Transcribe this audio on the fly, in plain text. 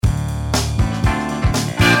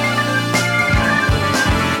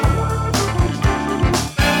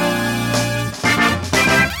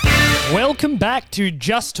back to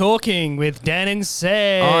Just Talking with Dan and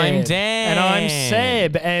Seb. I'm Dan. And I'm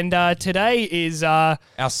Seb. And today is... our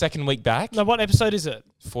second week back. No, what episode is it?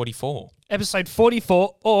 44. Episode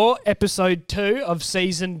 44 or episode 2 of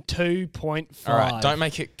season 2.5. All right, don't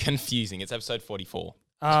make it confusing. It's episode 44.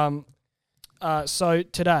 So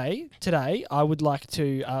today I would like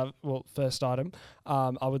to... first item,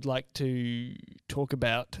 I would like to talk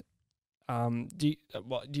about... Do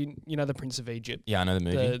you know the Prince of Egypt? Yeah, I know the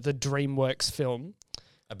movie. The DreamWorks film.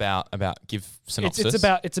 About give synopsis.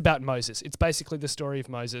 It's about Moses. It's basically the story of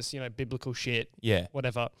Moses, biblical shit. Yeah.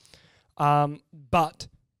 Whatever. But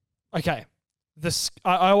okay.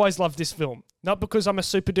 I always loved this film. Not because I'm a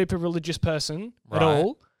super duper religious person at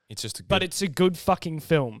all. It's just but it's a good fucking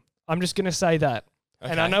film. I'm just gonna say that.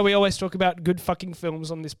 Okay. And I know we always talk about good fucking films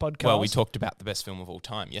on this podcast. Well, we talked about the best film of all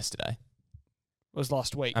time yesterday. It was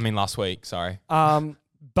last week. Last week, sorry.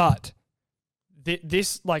 But the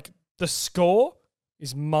score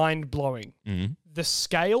is mind-blowing. Mm-hmm. The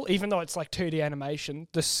scale, even though it's like 2D animation,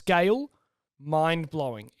 the scale,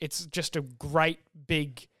 mind-blowing. It's just a great,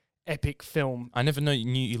 big, epic film. I never knew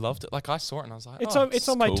you loved it. Like, I saw it and I was like, it's on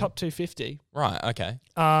cool. my top 250. Right, okay.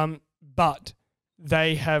 But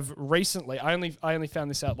they have recently, I only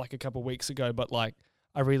found this out like a couple of weeks ago, but like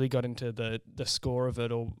I really got into the score of it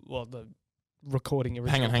the recording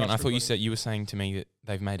original. Hang on. I thought you were saying to me that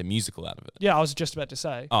they've made a musical out of it. Yeah, I was just about to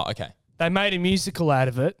say. Oh, okay. They made a musical out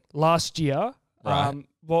of it last year. Right.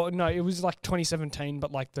 No, it was like 2017,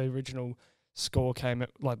 but like the original score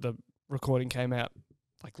the recording came out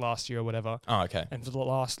like last year or whatever. Oh, okay. And for the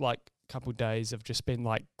last like couple of days, I've just been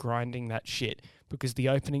like grinding that shit because the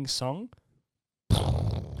opening song.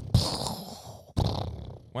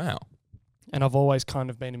 Wow. And I've always kind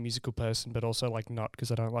of been a musical person, but also like not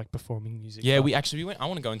because I don't like performing music. Yeah, we went. I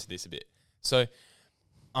want to go into this a bit. So,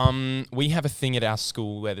 we have a thing at our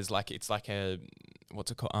school where there's it's like a what's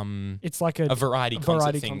it called? It's like a variety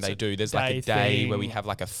concert thing they do. There's like a day where we thing. have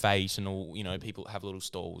like a fete and all. People have little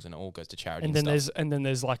stalls and it all goes to charity. And then stuff.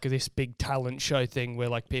 there's like this big talent show thing where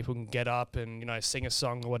like people can get up and sing a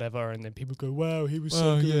song or whatever, and then people go, "Wow, he was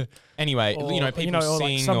so good." Yeah. Anyway, or, people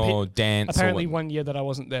sing like or dance. Apparently, one year that I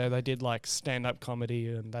wasn't there, they did like stand-up comedy,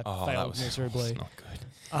 and that failed miserably. Not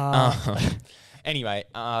good. Anyway,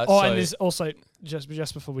 and there's also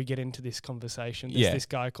just before we get into this conversation, there's this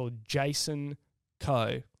guy called Jason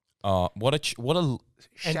Coe. Oh, what a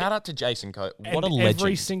shout out to Jason Coe. What a legend.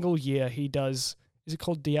 Every single year he does. Is it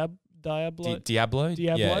called Diablo? Diablo?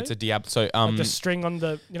 Yeah, it's a Diablo. So like the string on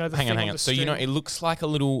the the hang on. So string. it looks like a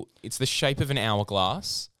little. It's the shape of an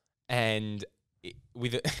hourglass, and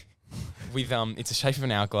it's the shape of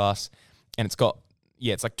an hourglass, and it's got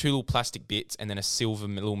it's like two little plastic bits, and then a silver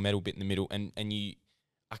little metal bit in the middle, and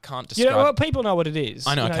I can't describe. Well, people know what it is.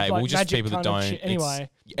 I know. Okay, like just people that don't. Anyway,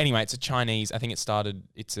 it's a Chinese. I think it started.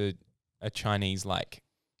 It's a Chinese like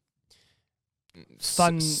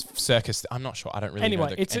fun circus. I'm not sure. I don't really. Anyway,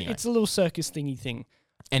 know it's a little circus thingy thing.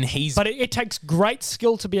 And but it takes great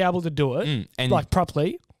skill to be able to do it, and like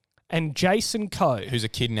properly. And Jason Coe, who's a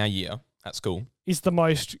kid in our year at school, is the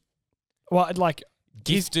most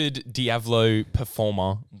gifted Diablo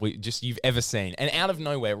performer you've ever seen, and out of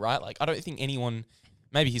nowhere, right? Like I don't think anyone.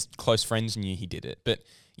 Maybe his close friends knew he did it, but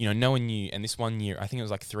no one knew. And this one year, I think it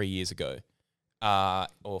was like 3 years ago,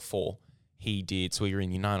 or 4, he did. So we were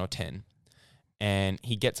in year 9 or 10, and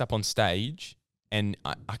he gets up on stage, and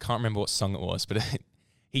I can't remember what song it was, but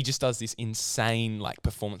he just does this insane like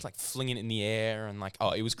performance, like flinging it in the air, and like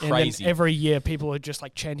it was crazy. And then every year, people are just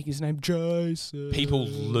like chanting his name, Jason. People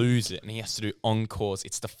lose it, and he has to do encores.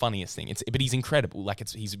 It's the funniest thing. But he's incredible.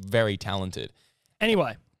 He's very talented.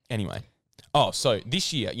 Anyway. Oh, so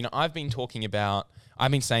this year, I've been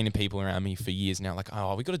saying to people around me for years now, like,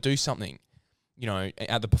 oh, we got to do something,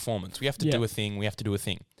 at the performance. We have to do a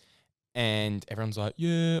thing. And everyone's like,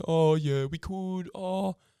 yeah, we could.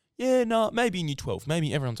 Oh, yeah, no, maybe in year 12.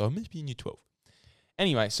 Maybe everyone's like, maybe in year 12.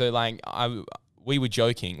 Anyway, so we were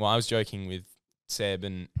joking. Well, I was joking with Seb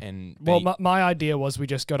and well, my idea was we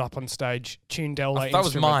just got up on stage, tuned our that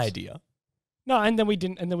was my idea. No, and then we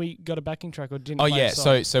didn't, and then we got a backing track or didn't. Oh play yeah, a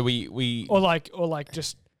song. so we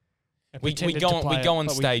just we go on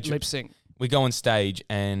stage, lip sync. We go on stage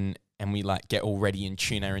and we like get all ready and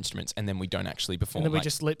tune our instruments, and then we don't actually perform. And then we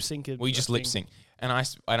just lip sync it. We just lip sync, and I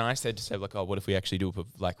said to Seb like, oh, what if we actually do it?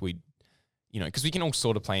 Like we, because we can all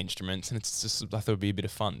sort of play instruments, and it's just I thought it'd be a bit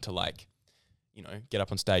of fun to like, get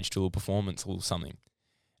up on stage, do a little performance, a little something.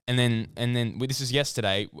 And then this is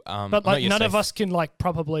yesterday. But like none of us can like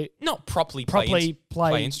not properly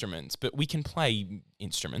play instruments, but we can play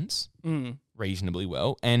instruments reasonably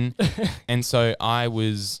well. And so I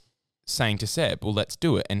was saying to Seb, well, let's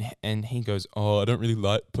do it. And he goes, oh, I don't really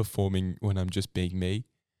like performing when I'm just being me.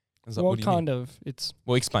 I was like, what do you mean? Kind of? It's.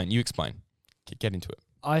 Well, explain. You explain. Get into it.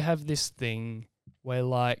 I have this thing where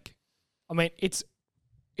like, I mean, it's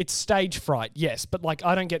stage fright, yes, but like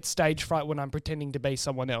I don't get stage fright when I'm pretending to be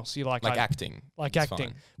someone else. You like acting. Like It's acting,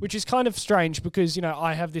 fine. which is kind of strange because, you know,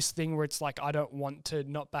 I have this thing where it's like I don't want to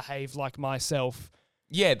not behave like myself.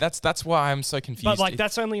 Yeah, that's why I'm so confused. But like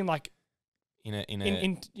that's only in like in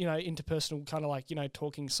you know, interpersonal kind of like, you know,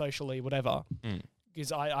 talking socially, whatever.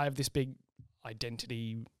 Because I have this big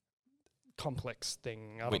identity complex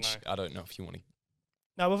thing. I don't know. I don't know if you want to.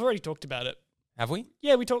 No, we've already talked about it. Have we?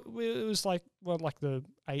 Yeah, we talked. It was like the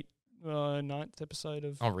 9th episode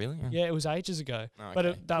of. Oh, really? Yeah, it was ages ago. Oh, But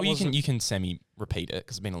okay. that well, was you can semi-repeat it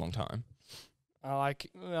because it's been a long time.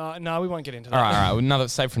 No, we won't get into that. All right.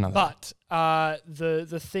 Save for another. But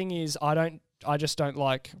the thing is, I just don't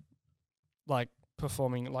like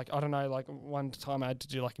performing. Like, I don't know. Like one time I had to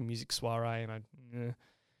do like a music soiree, and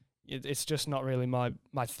it's just not really my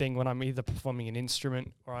thing when I'm either performing an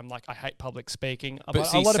instrument or I'm like, I hate public speaking. But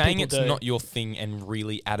see, a lot saying of it's do. not your thing and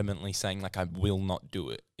really adamantly saying like I will not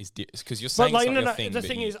do it is because you're saying But like, it's not no, your thing. the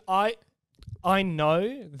thing is, I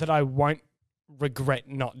know that I won't regret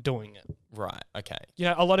not doing it. Right. Okay. You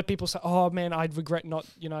know, a lot of people say, "Oh man, I'd regret not,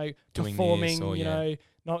 you know, Doing performing, this or, you know,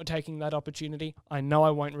 not taking that opportunity." I know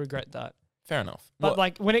I won't regret that. Fair enough. But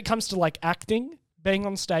like when it comes to like acting, being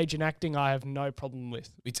on stage and acting, I have no problem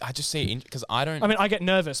with. I just see it because I don't. I mean, I get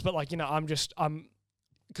nervous, but like, you know, I'm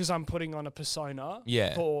because I'm putting on a persona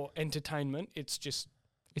for entertainment. It's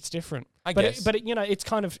different. I guess. But you know, it's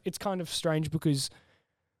kind of strange because,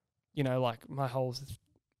 you know, like my whole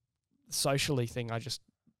socially thing, I just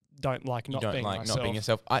don't like not being myself. Not being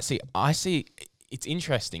yourself. I see. It's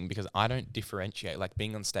interesting because I don't differentiate. Like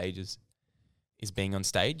being on stage is being on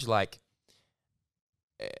stage. Like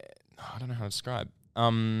I don't know how to describe.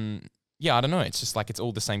 Yeah, I don't know. It's just like it's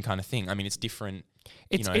all the same kind of thing. I mean, it's different.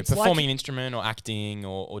 It's performing like, an instrument or acting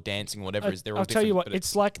or dancing or whatever. They're all I'll different. tell you what.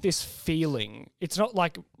 It's like this feeling. It's not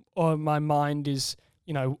like my mind is,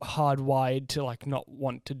 you know, hardwired to like not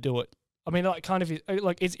want to do it. I mean, like kind of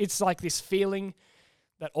like it's like this feeling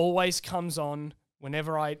that always comes on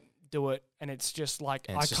whenever I do it, and it's just like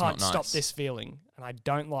I can't stop this feeling, and I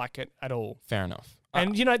don't like it at all. Fair enough.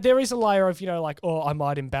 And you know, there is a layer of, you know, like, oh, I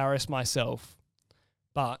might embarrass myself,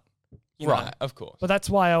 but you know, of course. But that's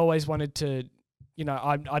why I always wanted to, you know,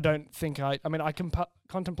 I don't think I mean, I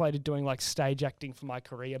contemplated doing like stage acting for my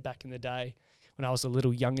career back in the day when I was a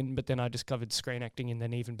little youngin', but then I discovered screen acting and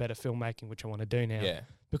then even better filmmaking, which I want to do now. Yeah.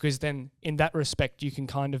 Because then in that respect, you can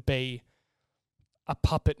kind of be a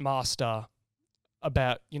puppet master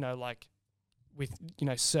about, you know, like with, you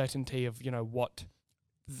know, certainty of, you know, what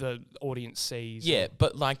the audience sees. Yeah,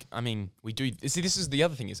 but like, I mean, we do. See, this is the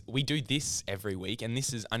other thing is we do this every week, and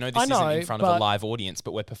this is I know this isn't in front of a live audience,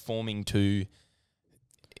 but we're performing to,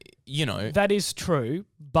 you know, that is true.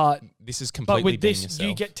 But this is completely. But with being this, yourself.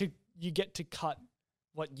 you get to cut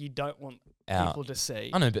what you don't want out. People to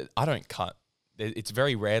see. I know, but I don't cut. It's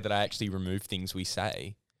very rare that I actually remove things we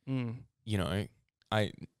say. You know, do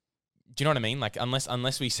you know what I mean? Like,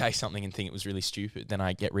 unless we say something and think it was really stupid, then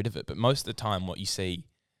I get rid of it. But most of the time, what you see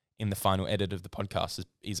in the final edit of the podcast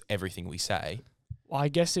is everything we say. Well, I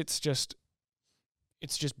guess it's just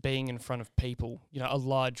being in front of people, you know, a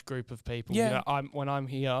large group of people. Yeah. You know, when I'm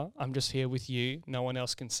here, I'm just here with you. No one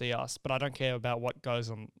else can see us, but I don't care about what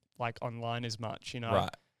goes on like online as much, you know.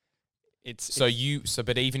 Right.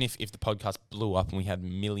 But even if the podcast blew up and we had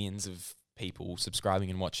millions of people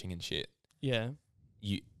subscribing and watching and shit, yeah,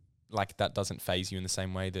 you like that doesn't phase you in the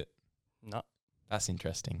same way that. No, that's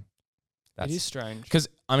interesting. It is strange because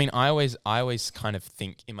I mean I always kind of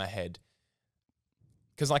think in my head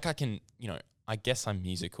because like I can, you know, I guess I'm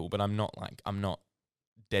musical, but I'm not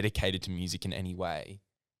dedicated to music in any way,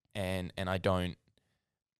 and I don't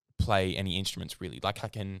play any instruments really. Like I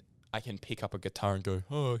can pick up a guitar and go,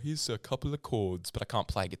 oh, here's a couple of chords, but I can't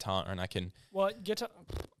play guitar, and I can. Well, guitar,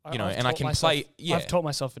 you know, and I can play. Yeah, I've taught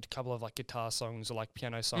myself a couple of like guitar songs or like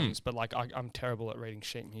piano songs, but like I'm terrible at reading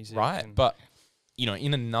sheet music. Right, but you know,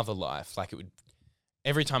 in another life, like it would.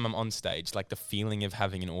 Every time I'm on stage, like the feeling of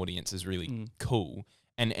having an audience is really cool,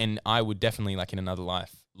 and I would definitely like in another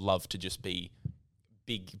life love to just be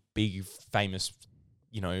big famous,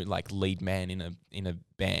 you know, like lead man in a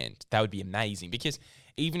band. That would be amazing because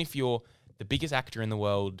even if you're the biggest actor in the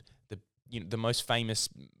world, the most famous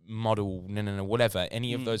model, whatever,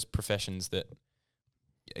 any of those professions that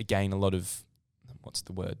gain a lot of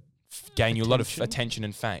gain you a lot of attention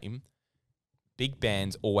and fame. Big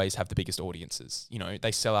bands always have the biggest audiences. You know,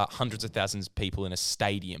 they sell out hundreds of thousands of people in a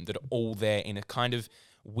stadium that are all there in a kind of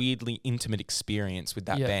weirdly intimate experience with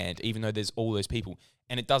that Yeah. band, even though there's all those people.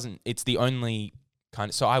 And it's the only kind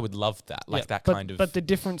of, so I would love that, like that but, kind of. But the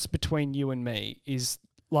difference between you and me is,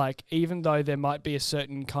 like, even though there might be a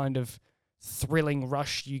certain kind of thrilling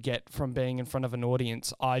rush you get from being in front of an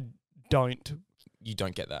audience, I don't. You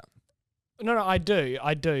don't get that. No, I do,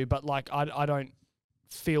 but like I don't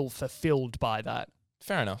feel fulfilled by that.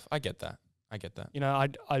 Fair enough. I get that. You know,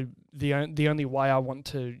 the only way I want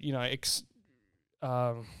to, you know, I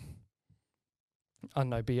don't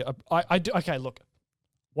know, I do. Okay, look,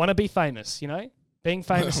 want to be famous. You know, being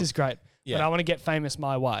famous is great, Yeah. but I want to get famous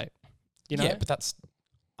my way. You know, Yeah, but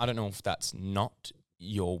I don't know if that's not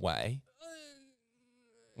your way.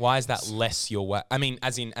 Why is that less your way? I mean,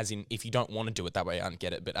 as in, if you don't want to do it that way, I don't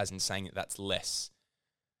get it. But as in saying that's less,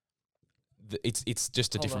 it's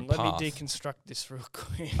just a Hold different on, path. let me deconstruct this real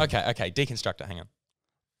quick. Okay, deconstruct it. Hang on.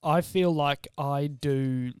 I feel like I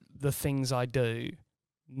do the things I do,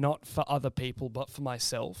 not for other people, but for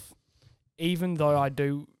myself. Even though I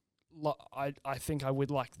do, I think I would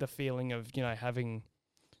like the feeling of, you know, having,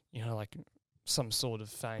 you know, like some sort of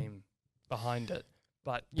fame behind it.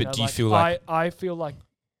 But do know, you like, feel like I feel like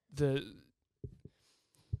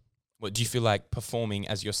what do you feel like performing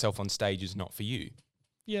as yourself on stage is not for you?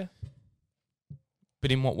 Yeah.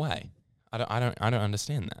 But in what way? I don't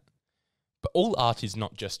understand that. But all art is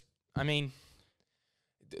not just. I mean,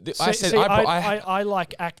 I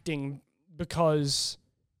like acting because,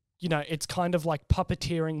 you know, it's kind of like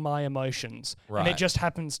puppeteering my emotions, and it just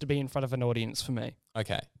happens to be in front of an audience for me.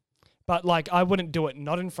 Okay. But like, I wouldn't do it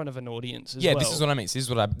not in front of an audience as well. Yeah, this is what I mean.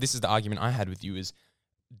 This is the argument I had with you is,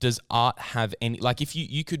 does art have any, like, if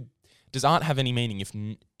you could, does art have any meaning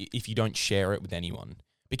if you don't share it with anyone?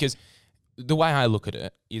 Because the way I look at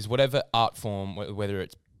it is whatever art form, whether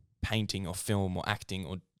it's painting or film or acting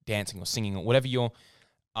or dancing or singing or whatever your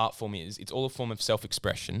art form is, it's all a form of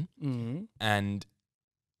self-expression. Mm-hmm. And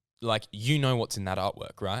like, you know what's in that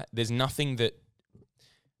artwork, right? There's nothing that,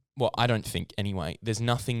 well, I don't think anyway, there's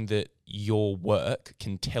nothing that your work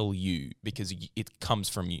can tell you because it comes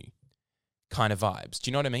from you kind of vibes. Do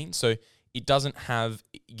you know what I mean? So it doesn't have,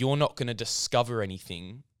 you're not going to discover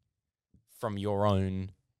anything from your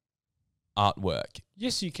own artwork.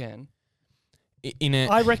 Yes, you can.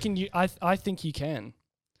 I reckon I think you can.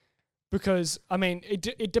 Because, I mean,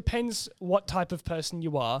 it depends what type of person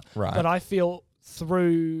you are. Right. But I feel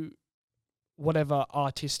through whatever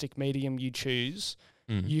artistic medium you choose,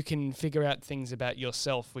 you can figure out things about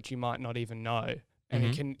yourself which you might not even know. And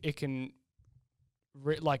it can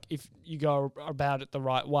like, if you go about it the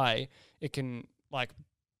right way, it can, like,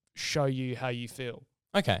 show you how you feel.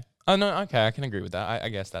 Okay. Oh, no, okay, I can agree with that. I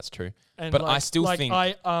guess that's true. And but like, I still think...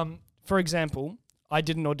 for example, I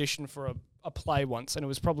did an audition for a play once, and it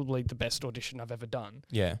was probably the best audition I've ever done.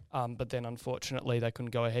 Yeah. But then, unfortunately, they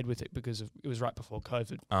couldn't go ahead with it because it was right before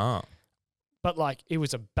COVID. Ah. But, like, it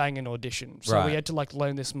was a banging audition. So we had to, like,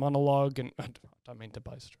 learn this monologue, and I don't mean to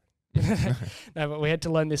boast. No, but we had to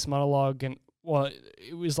learn this monologue, and, well,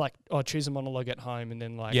 it was like, choose a monologue at home, and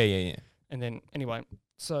then, like... Yeah. And then, anyway,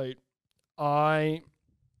 so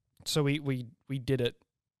we did it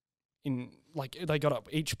in, like, they got up,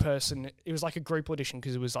 each person, it was like a group audition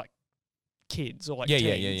because it was, like, kids or, like,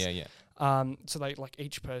 teens. Yeah. So they, like,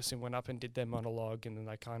 each person went up and did their monologue, and then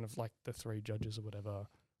they kind of, like, the three judges or whatever,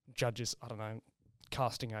 I don't know,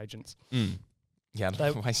 casting agents. Yeah, I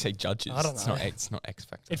don't know why I say judges. I don't know. It's not X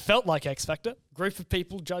Factor. It felt like X Factor. Group of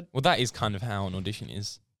people judge. Well, that is kind of how an audition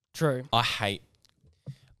is. True. I'd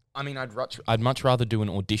much rather do an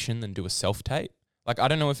audition than do a self-tape. Like, I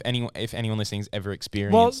don't know if anyone listening's ever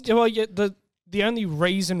experienced... Well, yeah, the only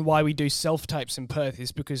reason why we do self-tapes in Perth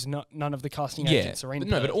is because none of the casting agents are in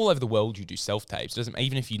Perth. No, but all over the world you do self-tapes.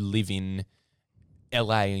 Even if you live in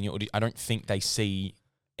LA and I don't think they see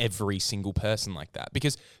every single person like that.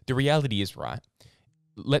 Because the reality is, right,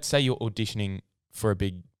 let's say you're auditioning for a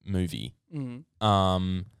big movie.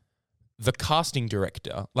 The casting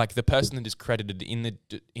director, like the person that is credited in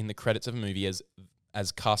the credits of a movie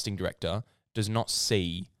as casting director, does not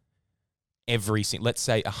see every single... Let's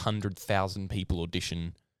say 100,000 people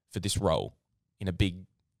audition for this role in a big,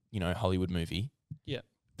 Hollywood movie. Yeah.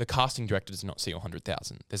 The casting director does not see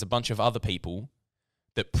 100,000. There's a bunch of other people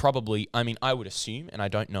that probably... I mean, I would assume, and I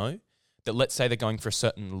don't know, that let's say they're going for a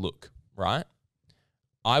certain look, right?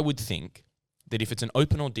 I would think that if it's an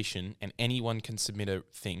open audition and anyone can submit a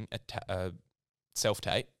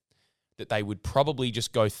self-tape, that they would probably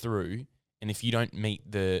just go through, and if you don't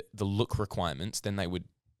meet the look requirements, then they would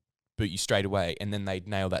boot you straight away, and then they'd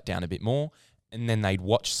nail that down a bit more, and then they'd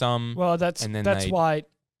watch some. Well, that's why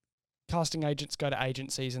casting agents go to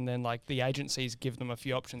agencies, and then like the agencies give them a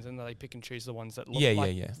few options, and then they pick and choose the ones that look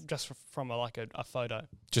just from a photo.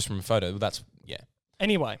 Just from a photo. Well, that's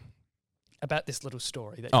Anyway, about this little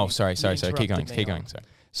story that. Sorry. Keep going. Sorry.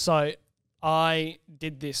 So I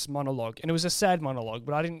did this monologue, and it was a sad monologue,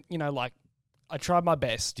 but I didn't, I tried my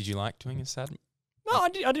best. Did you like doing a sad? No, I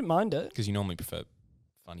didn't mind it. Because you normally prefer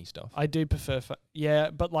funny stuff. I do prefer,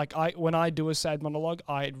 but like when I do a sad monologue,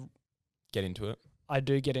 I get into it. I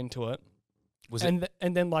do get into it. And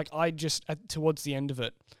then like I just towards the end of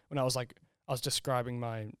it, when I was describing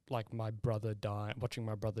my brother watching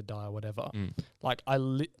my brother die or whatever. Like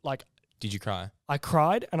Did you cry? I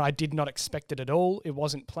cried, and I did not expect it at all. It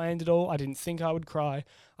wasn't planned at all. I didn't think I would cry.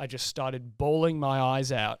 I just started bawling my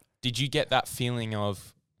eyes out. Did you get that feeling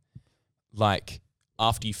of like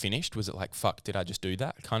after you finished, was it like, fuck, did I just do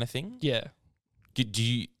that kind of thing? Yeah.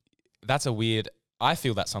 That's a weird, I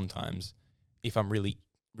feel that sometimes if I'm really,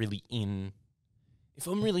 really if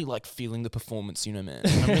I'm really like feeling the performance, man,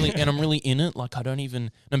 and I'm really in it, like I don't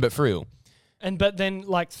even, no, but for real. But then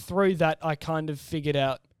like through that, I kind of figured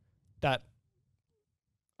out that,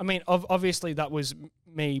 I mean, obviously that was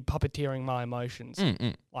me puppeteering my emotions.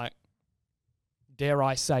 Like, dare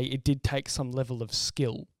I say, it did take some level of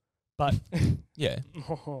skill, but yeah.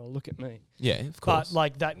 Oh, look at me. Yeah, of course. But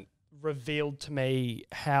like that revealed to me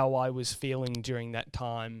how I was feeling during that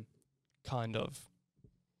time, kind of.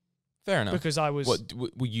 Fair enough. Because I was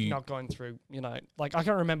were you not going through, like I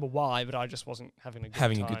can't remember why, but I just wasn't having a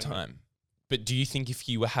good time. But do you think if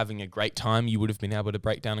you were having a great time, you would have been able to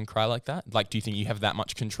break down and cry like that? Like, do you think you have that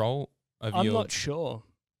much control over I'm not sure.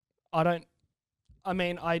 I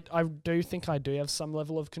do think I do have some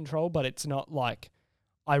level of control, but it's not like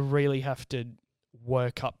I really have to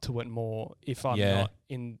work up to it more if I'm not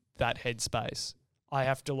in that headspace. I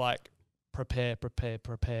have to like prepare.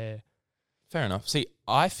 Fair enough. See,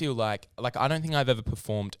 I feel like I don't think I've ever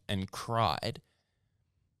performed and cried,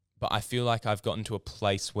 but I feel like I've gotten to a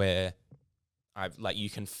place where I've like, you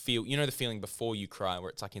can feel, the feeling before you cry where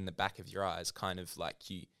it's like in the back of your eyes, kind of like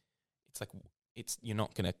you're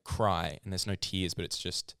not going to cry and there's no tears, but it's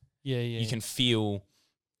just, you can feel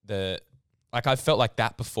I've felt like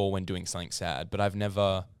that before when doing something sad, but I've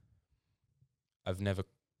never been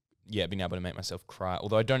able to make myself cry.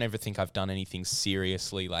 Although I don't ever think I've done anything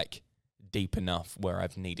seriously like deep enough where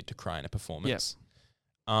I've needed to cry in a performance.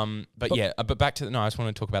 But back to I just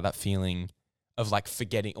want to talk about that feeling of like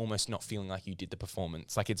forgetting, almost not feeling like you did the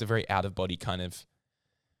performance. Like it's a very out of body kind of.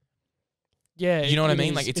 Yeah, you know what I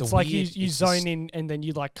mean? Is. Like it's like you zone in and then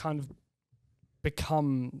you like kind of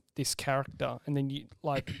become this character, and then you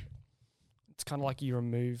like it's kind of like you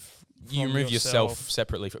remove yourself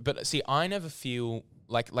separately. But see, I never feel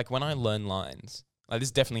like when I learn lines, like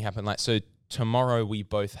this definitely happened. Like so, tomorrow we're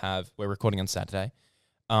recording on Saturday.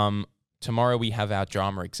 Tomorrow we have our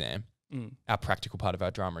drama exam, our practical part of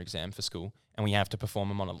our drama exam for school, and we have to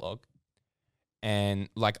perform a monologue. And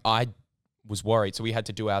like I was worried, so we had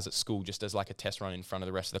to do ours at school just as like a test run in front of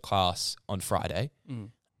the rest of the class on Friday.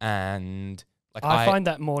 And like I find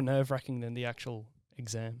that more nerve-wracking than the actual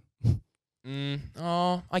exam.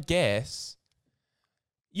 I guess.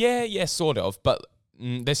 Yeah, sort of. But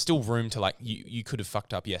there's still room to like you could have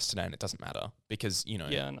fucked up yesterday and it doesn't matter because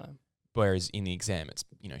Yeah, I know. Whereas in the exam, it's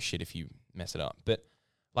shit if you mess it up. But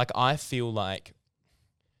like I feel like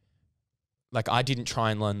I didn't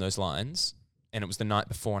try and learn those lines, and it was the night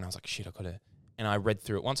before, and I was like, shit, I gotta. And I read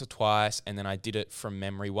through it once or twice, and then I did it from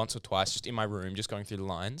memory once or twice, just in my room, just going through the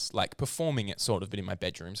lines, like performing it sort of, but in my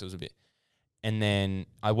bedroom, so it was a bit. And then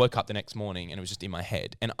I woke up the next morning, and it was just in my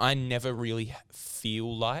head, and I never really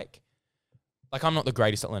feel like I'm not the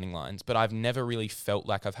greatest at learning lines, but I've never really felt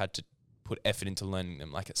like I've had to put effort into learning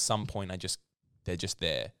them. Like at some point, they're just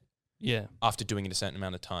there. Yeah. After doing it a certain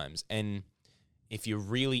amount of times, and if you're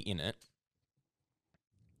really in it,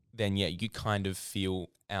 then you kind of feel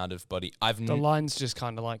out of body. The lines just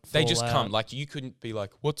kind of like they just out. come. Like you couldn't be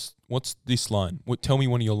like, what's this line? Tell me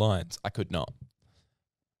one of your lines. I could not.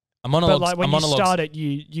 A monologue. But like when you start it,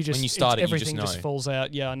 you just when you start it, everything you just just falls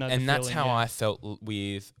out. Yeah, I know. And that's feeling, how I felt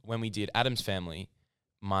with when we did Adam's Family,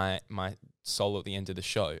 my solo at the end of the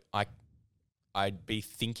show. I'd be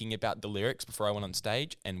thinking about the lyrics before I went on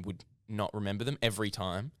stage and would not remember them every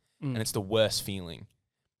time, and it's the worst feeling.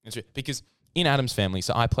 Because in Adam's Family,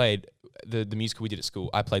 so I played the musical we did at school.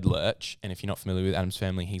 I played Lurch, and if you're not familiar with Adam's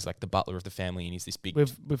Family, he's like the butler of the family, and he's this big.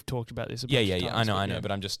 We've talked about this. Yeah. I know.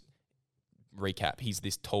 But I'm just recap. He's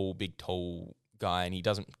this big tall guy, and he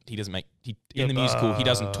doesn't make in the musical. He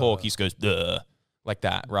doesn't talk. He just goes duh like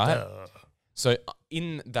that, right? Duh. So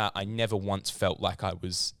in that, I never once felt like I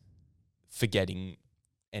was forgetting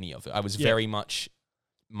any of it. I was very much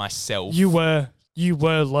myself. You were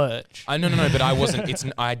Lurch. No, but I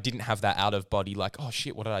wasn't. I didn't have that out of body, like, oh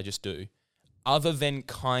shit, what did I just do? Other than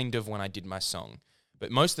kind of when I did my song.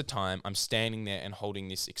 But most of the time, I'm standing there and holding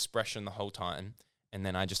this expression the whole time, and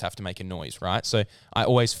then I just have to make a noise, right? So I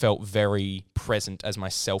always felt very present as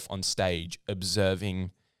myself on stage, observing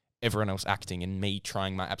everyone else acting and me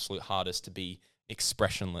trying my absolute hardest to be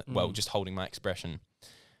expressionless, just holding my expression.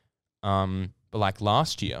 But like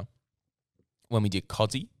last year, when we did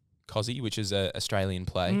Cozzy, which is an Australian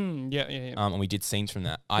play, and we did scenes from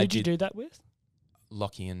that. Who'd you do that with?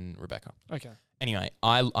 Lockie and Rebecca. Okay. Anyway,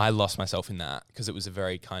 I lost myself in that because it was a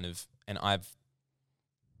very kind of, and I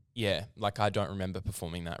don't remember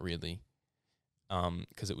performing that really,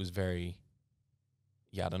 because it was very,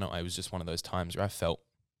 I don't know, it was just one of those times where I felt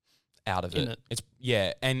out of it. It's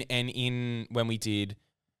and in when we did,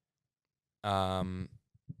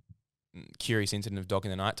 Curious Incident of Dog in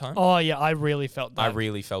the Nighttime. Oh yeah, I really felt that. I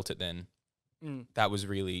really felt it then. That was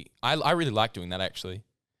really, I really liked doing that actually.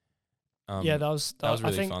 That was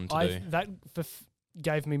really fun to do. That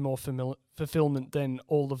gave me more fulfillment than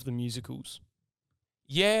all of the musicals.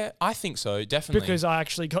 Yeah, I think so, definitely. Because I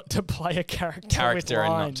actually got to play a character with lines. And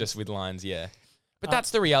not just with lines, yeah. But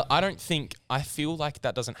that's the real. I feel like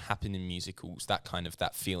that doesn't happen in musicals,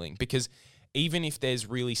 that feeling. Because even if there's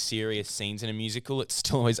really serious scenes in a musical, it's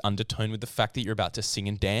still always undertoned with the fact that you're about to sing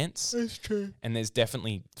and dance. That's true. And there's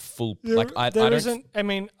definitely full, I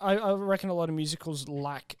reckon a lot of musicals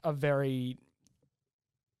lack a very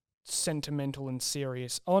sentimental and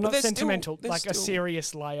serious, not sentimental, a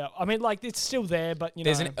serious layer. I mean, like, it's still there, but you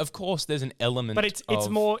know. Of course, there's an element. But it's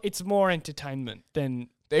more entertainment than.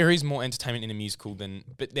 There is more entertainment in a musical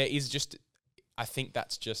but there is just. I think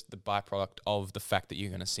that's just the byproduct of the fact that you're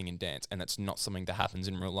going to sing and dance, and that's not something that happens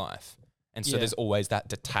in real life. And so there's always that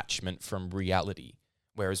detachment from reality.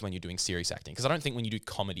 Whereas when you're doing serious acting, because I don't think when you do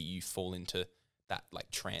comedy, you fall into that like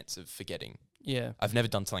trance of forgetting. Yeah. I've never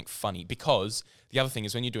done something funny, because the other thing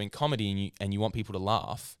is when you're doing comedy and you want people to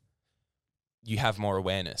laugh, you have more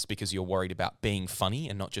awareness because you're worried about being funny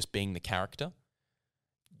and not just being the character.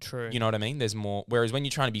 True. You know what I mean? There's more. Whereas when you're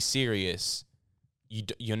trying to be serious,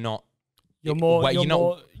 you're not. You're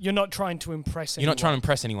not trying to impress anyone. You're not trying to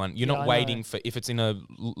impress anyone. You're not waiting for, if it's in a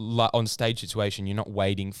on stage situation, you're not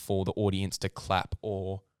waiting for the audience to clap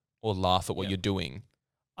or laugh at what you're doing.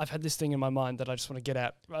 I've had this thing in my mind that I just want to get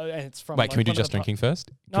at. And it's from. Wait, can we do just drinking first?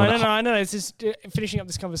 No. It's just finishing up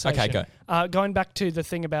this conversation. Okay, go. Going back to the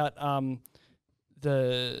thing about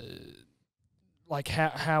the like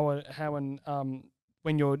how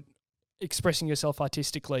when you're expressing yourself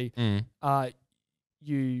artistically,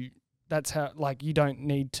 that's how, like, you don't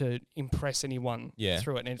need to impress anyone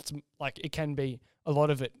through it. And it's like, it can be a lot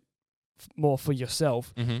of it more for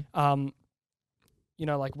yourself. Mm-hmm. You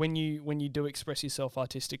know, like when you do express yourself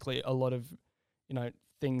artistically, a lot of, you know,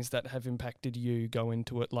 things that have impacted you go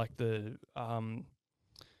into it, like the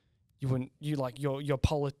your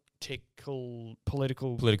political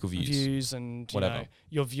views and whatever,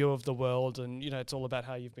 your view of the world, and you know, it's all about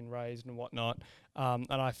how you've been raised and whatnot.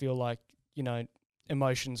 And I feel like, you know,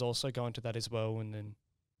 emotions also go into that as well. And then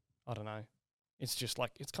I don't know, it's just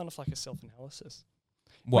like, it's kind of like a self-analysis.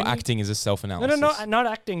 What, acting is a self-analysis? No, not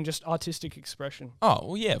acting, just artistic expression. Oh,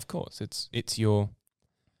 well, yeah, of course. It's your...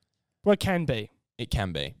 Well, it can be. It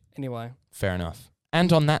can be. Anyway. Fair enough.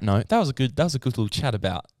 And on that note, that was a good little chat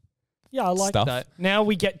about I like stuff. that. Now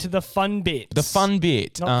we get to the fun bit. The fun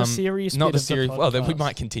bit. Not the serious bit. Not the serious... Of the well, then we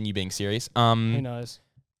might continue being serious. Who knows?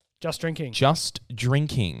 Just drinking. Just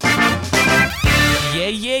drinking.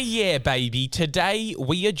 Yeah, baby. Today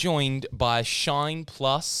we are joined by Shine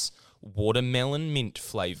Plus watermelon mint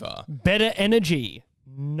flavor. Better energy.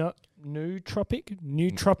 Nootropic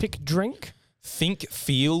drink. Think,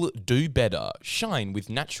 feel, do better. Shine with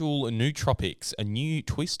natural nootropics, a new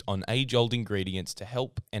twist on age-old ingredients to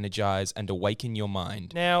help energize and awaken your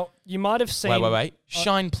mind. Now, you might have seen... Wait.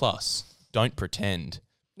 Shine Plus. Don't pretend.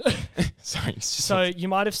 Sorry. So you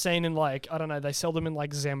might have seen in, like, I don't know, they sell them in like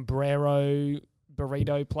Zambrero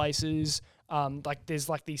burrito places. Like there's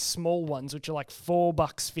like these small ones which are like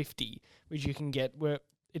 $4.50, which you can get, where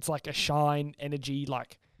it's like a Shine energy,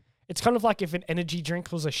 like it's kind of like if an energy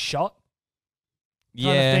drink was a shot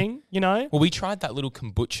kind of thing, you know? Well, we tried that little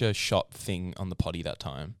kombucha shot thing on the potty that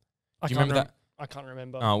time. Do you remember that? I can't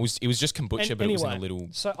remember. Oh, it was just kombucha, but it was in a little...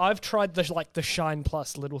 So I've tried the Shine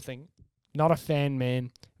Plus little thing. Not a fan,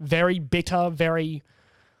 man. Very bitter, very,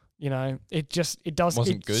 you know, it doesn't...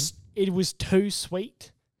 Wasn't good? It was too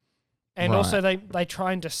sweet. And Right. also they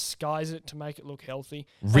try and disguise it to make it look healthy.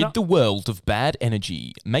 Rid the world of bad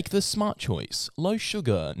energy. Make the smart choice. Low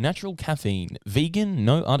sugar, natural caffeine, vegan,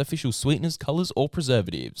 no artificial sweeteners, colors, or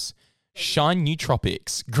preservatives. Shine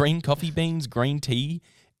Nootropics, green coffee beans, green tea,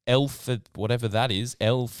 whatever that is,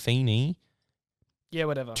 L-theanine, Yeah,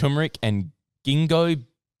 whatever. turmeric, and ginkgo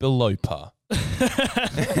biloba.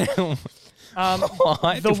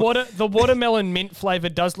 The watermelon mint flavor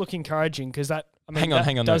does look encouraging because that Hang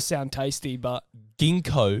on, does sound tasty, but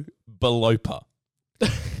Ginkgo biloba.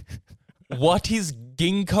 What is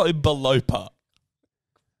ginkgo biloba?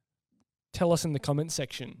 tell us in the comment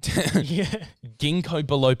section. Yeah. Ginkgo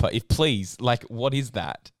biloba, if please, like, what is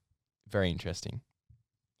that? Very interesting.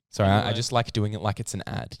 Sorry, I Anyway. just like doing it like it's an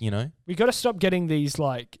ad, you know? We got to stop getting these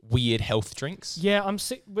like Weird health drinks. yeah, I'm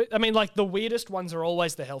sick. I mean, like the weirdest ones are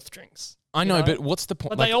always the health drinks. I you know, but what's the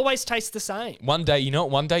point? But Like, they always taste the same. one day, you know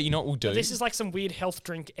what we'll do? This is like some weird health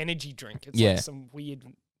drink, energy drink. It's Yeah. like some weird.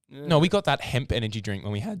 No, we got that hemp energy drink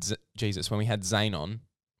when we had when we had Zane on.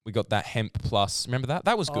 We got that hemp plus. Remember that?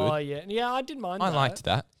 That was good. Oh yeah, I didn't mind. I that. liked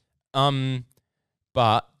that.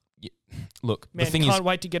 But look, Man, the thing can't is,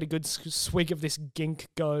 wait to get a good swig of this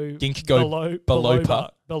ginkgo biloba.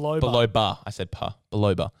 biloba. Below bar. I said pa.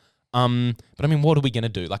 Below bar. But I mean, what are we gonna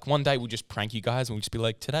do? Like one day we'll just prank you guys and we'll just be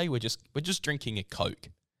like, today we're just drinking a Coke.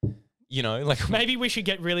 You know, like Maybe we should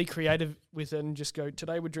get really creative with it and just go,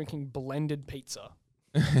 today we're drinking blended pizza.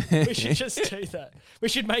 We should just do that. We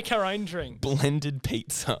should make our own drink. blended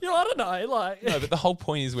pizza. You know, I don't know, like. No, but the whole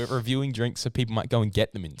point is we're reviewing drinks so people might go and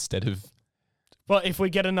get them instead of Well, if we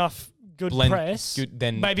get enough good press,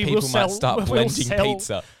 then maybe people we'll sell, might start we'll blending sell-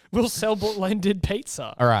 pizza. We'll sell blended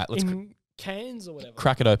pizza. All right, let's in cans or whatever.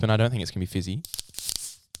 crack it open. I don't think it's gonna be fizzy.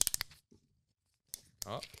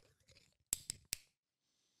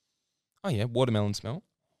 Oh yeah, watermelon smell.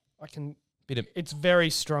 I can. Bit of It's very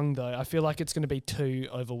strong though. I feel like it's going to be too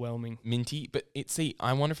overwhelming. minty, but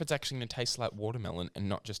I wonder if it's actually going to taste like watermelon and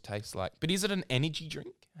not just taste like. But is it an energy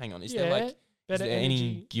drink? Hang on, is there like better any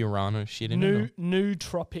energy. guarana shit in it? New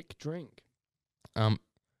tropic drink.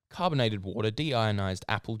 Carbonated water, deionized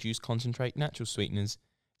apple juice concentrate, natural sweeteners.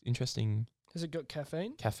 Interesting Has it got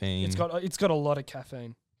caffeine? caffeine. It's got a lot of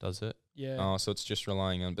caffeine. Does it? Yeah. Oh, so it's just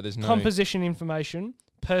relying on, but there's no Composition information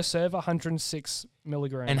per serve 106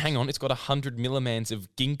 milligrams. And hang on, it's got 100 millimans of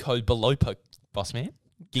ginkgo biloba, boss man.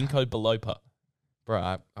 Ginkgo biloba. Bro,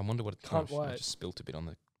 I wonder what it Can't I wait. just spilt a bit on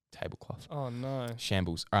the tablecloth. Oh no.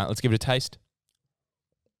 Shambles. All right, let's give it a taste.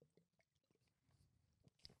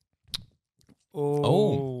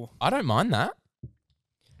 Oh. I don't mind that.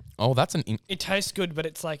 Oh, that's an... It tastes good, but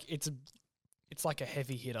it's like a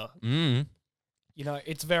heavy hitter. Mm. You know,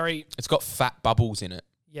 it's very It's got fat bubbles in it.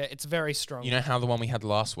 yeah, it's very strong. You know how the one we had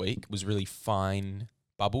last week was really fine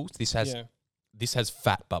bubbles? This has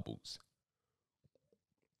fat bubbles.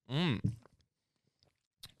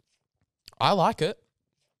 I like it.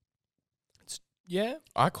 Yeah.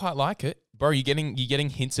 I quite like it. Bro, you getting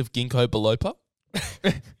hints of ginkgo biloba?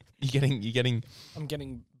 you getting I'm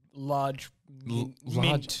getting large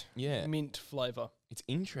large, yeah. mint flavor. It's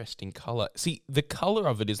interesting color. See, the color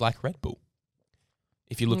of it is like Red Bull.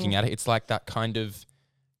 If you're looking at it, it's like that kind of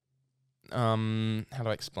how do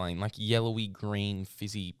I explain? Like yellowy green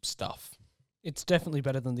fizzy stuff. It's definitely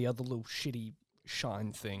better than the other little shitty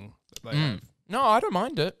shine thing that they have. No, I don't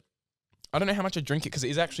mind it. I don't know how much I drink it because it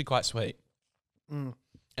is actually quite sweet. And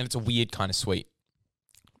it's a weird kind of sweet.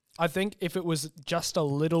 I think if it was just a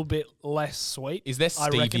little bit less sweet, Is there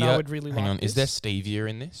stevia? I reckon I would really Hang like on, this. is there stevia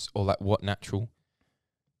in this? Or like what natural?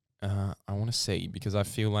 I want to see because I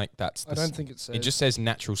feel like that's I don't think it says. It just says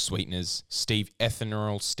natural sweeteners,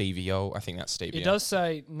 ethanol, steviol. I think that's stevia. It does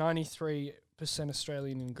say 93%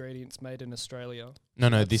 Australian ingredients made in Australia.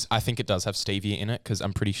 No, this I think it does have stevia in it because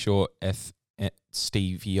I'm pretty sure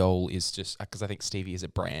steviol is just because I think stevia is a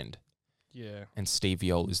brand Yeah. and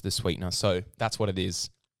steviol is the sweetener. So that's what it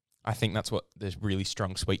is. I think that's what the really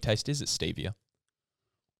strong sweet taste is. It's stevia.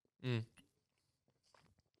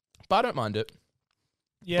 But I don't mind it.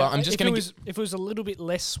 Yeah, But I'm just gonna if it was a little bit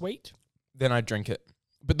less sweet. Then I drink it.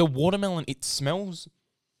 But the watermelon, it smells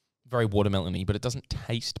very watermelon-y, but it doesn't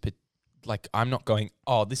taste like I'm not going,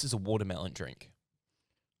 oh, this is a watermelon drink.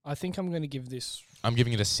 I think I'm going to give this. I'm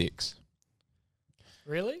giving it a 6.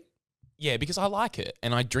 Really? Yeah, because I like it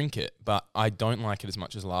and I drink it, but I don't like it as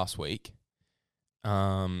much as last week.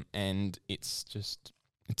 And it's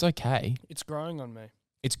okay. It's growing on me.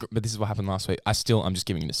 But this is what happened last week. I'm just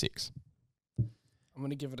giving it a 6. I'm going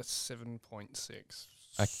to give it a 7.6.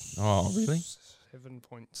 Oh, really?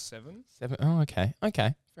 7.7. 7. Oh, okay.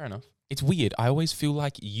 Okay, fair enough. It's weird. I always feel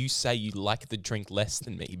like you say you like the drink less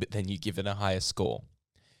than me, but then you give it a higher score.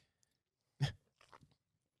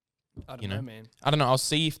 I don't know, man. I don't know. I'll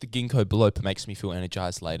see if the ginkgo biloba makes me feel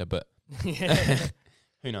energized later, but Yeah.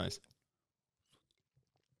 who knows?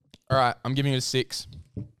 All right, I'm giving it a 6.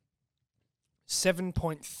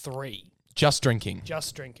 7.3. Just drinking.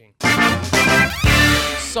 Just drinking.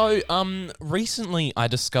 So, recently I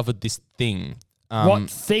discovered this thing. What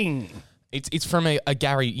thing? It's from a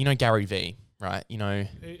Gary, Gary V, right?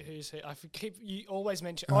 Who's he? I keep you always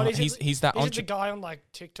mention. He's that the guy on like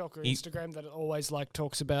TikTok or Instagram that always like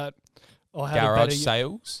talks about how garage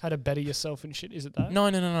sales, how to better yourself and shit. Is it that? No.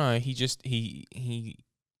 He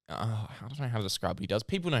I don't know how to describe what he does.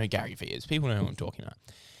 People know who Gary V is. People know who I'm talking about.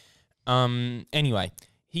 Anyway,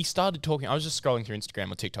 he started talking. I was just scrolling through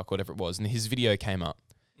Instagram or TikTok, whatever it was, and his video came up,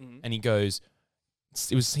 and he goes,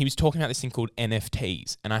 he was talking about this thing called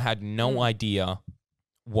NFTs, and I had no idea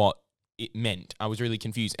what it meant. I was really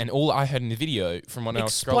confused, and all I heard in the video from when I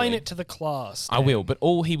was scrolling. Explain it to the class. I will, but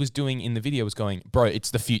all he was doing in the video was going, "Bro,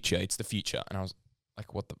 it's the future. It's the future," and I was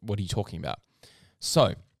like, "What are you talking about?"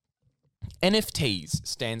 So, NFTs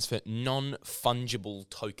stands for non-fungible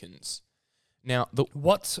tokens. Now,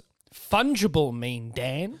 what's fungible mean,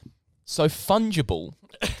 Dan? So fungible,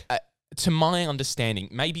 to my understanding,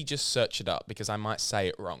 maybe just search it up because I might say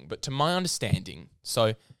it wrong, but to my understanding,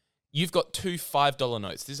 so you've got 2 $5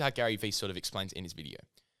 notes. This is how Gary Vee sort of explains it in his video.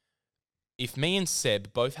 If me and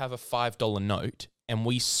Seb both have a $5 note and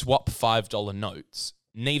we swap $5 notes,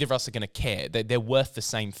 neither of us are going to care. They're worth the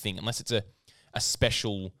same thing unless it's a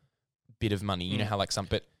special bit of money. You know how like some,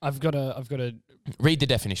 but I've got to read the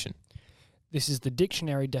definition. This is the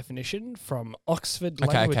dictionary definition from Oxford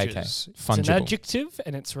Languages. Okay. Fungible. It's an adjective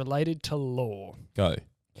and it's related to law. Go.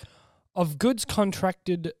 Of goods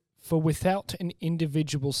contracted for without an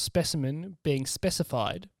individual specimen being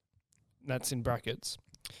specified, that's in brackets,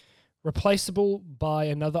 replaceable by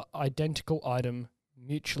another identical item,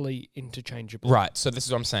 mutually interchangeable. Right, so this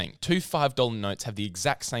is what I'm saying. 2 $5 notes have the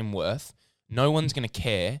exact same worth. No one's going to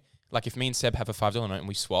care. Like if me and Seb have a $5 note and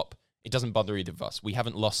we swap, it doesn't bother either of us. We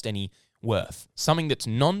haven't lost any worth. Something that's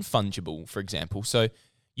non-fungible, for example. So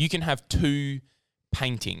you can have 2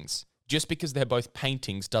 paintings. Just because they're both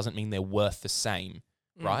paintings doesn't mean they're worth the same,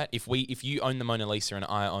 right? If you own the Mona Lisa and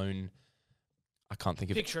I can't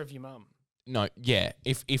think of picture of your mum. No, yeah.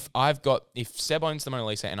 If Seb owns the Mona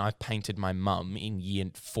Lisa and I've painted my mum in year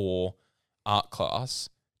 4 art class,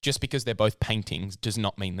 just because they're both paintings does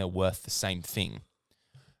not mean they're worth the same thing.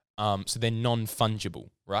 So they're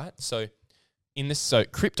non-fungible, right? So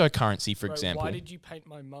cryptocurrency, for example. Why did you paint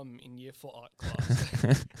my mum in year 4 art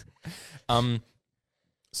class?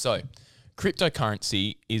 So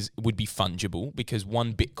cryptocurrency would be fungible because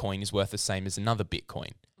one Bitcoin is worth the same as another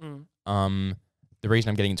Bitcoin. The reason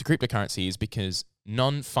I'm getting into cryptocurrency is because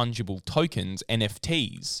non-fungible tokens,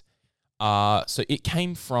 NFTs, so it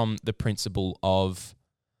came from the principle of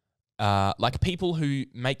like people who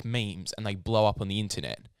make memes and they blow up on the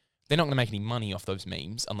internet. They're not going to make any money off those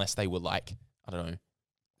memes unless they were like, I don't know,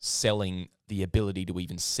 selling the ability to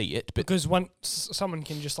even see it. But because someone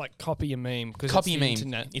can just like copy a meme because copy it's a the meme.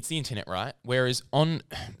 internet. It's the internet, right? Whereas I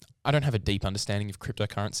don't have a deep understanding of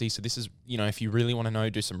cryptocurrency, so this is, if you really want to know,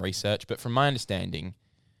 do some research. But from my understanding,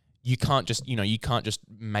 you can't just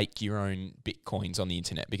make your own Bitcoins on the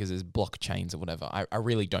internet because there's blockchains or whatever. I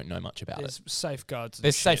really don't know much about There's it. safeguards.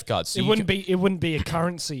 There's safeguards. So it wouldn't be a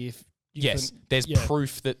currency if. There's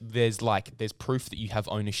proof that there's proof that you have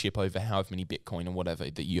ownership over however many Bitcoin or whatever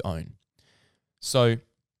that you own. So,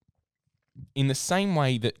 in the same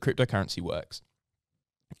way that cryptocurrency works,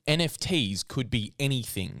 NFTs could be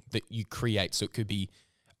anything that you create. So it could be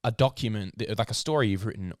a document, like a story you've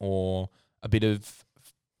written, or a bit of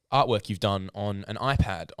artwork you've done on an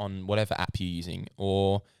iPad, on whatever app you're using,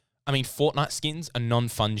 or Fortnite skins are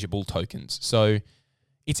non-fungible tokens. So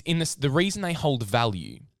it's in this. The reason they hold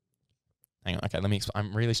value. Hang on, okay, let me explain.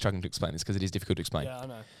 I'm really struggling to explain this because it is difficult to explain. Yeah, I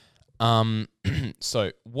know. So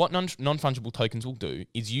what non-fungible tokens will do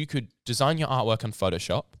is you could design your artwork on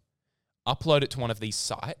Photoshop, upload it to one of these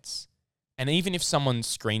sites, and even if someone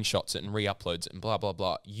screenshots it and re-uploads it and blah, blah,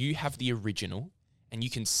 blah, you have the original and you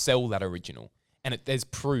can sell that original. And there's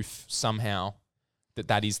proof somehow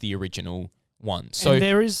that is the original one. So and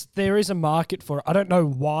there is a market for it. I don't know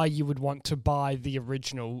why you would want to buy the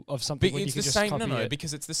original of something when you can just copy it.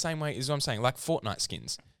 Because it's the same way as what I'm saying. Like Fortnite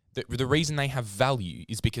skins, the reason they have value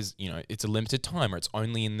is because it's a limited time or it's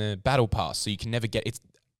only in the battle pass, so you can never get it.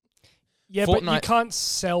 Yeah, Fortnite, but you can't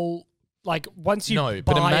sell like once you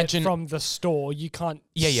buy it from the store, you can't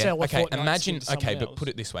sell a Fortnite skin to someone else. But put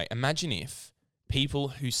it this way: imagine if people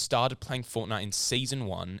who started playing Fortnite in Season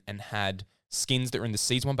 1 and had skins that were in the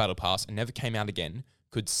Season 1 Battle Pass and never came out again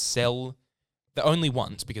could sell the only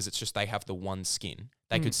ones, because it's just they have the one skin.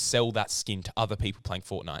 They could sell that skin to other people playing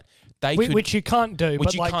Fortnite. Which you can't do.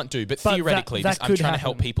 Which you can't do, but theoretically, that I'm trying could to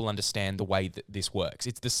help happen. people understand the way that this works.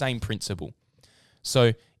 It's the same principle.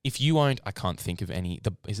 So if you owned, I can't think of any,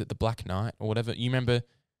 is it the Black Knight or whatever? You remember,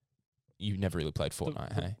 you never really played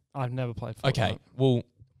Fortnite, hey? I've never played Fortnite. Okay, well,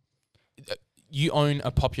 you own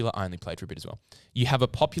a popular, I only played for a bit as well. You have a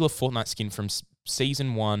popular Fortnite skin from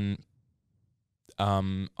season 1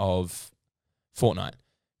 of Fortnite.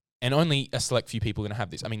 And only a select few people are going to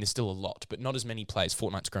have this. I mean, there's still a lot, but not as many players.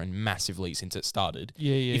 Fortnite's grown massively since it started.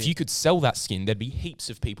 If you could sell that skin, there'd be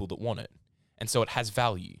heaps of people that want it. And so it has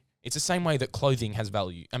value. It's the same way that clothing has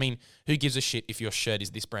value. I mean, who gives a shit if your shirt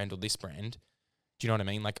is this brand or this brand? Do you know what I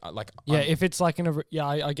mean? If it's like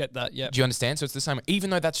I get that. Yeah. Do you understand? So it's the same.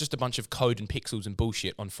 Even though that's just a bunch of code and pixels and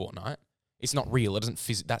bullshit on Fortnite, it's not real. It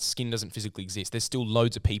doesn't. That skin doesn't physically exist. There's still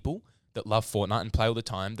loads of people that love Fortnite and play all the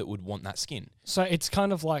time that would want that skin. So it's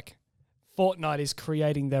kind of like Fortnite is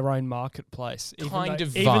creating their own marketplace. Even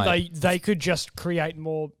though they could just create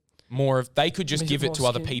more of, they could just give it to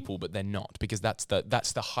other skin? people, but they're not, because that's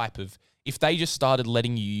the hype of, if they just started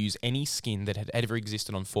letting you use any skin that had ever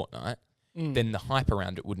existed on Fortnite, then the hype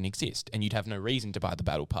around it wouldn't exist, and you'd have no reason to buy the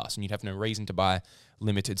battle pass, and you'd have no reason to buy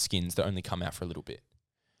limited skins that only come out for a little bit.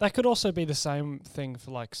 That could also be the same thing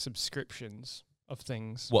for like subscriptions of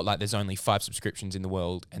things. What, like there's only 5 subscriptions in the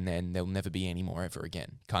world, and then there'll never be any more ever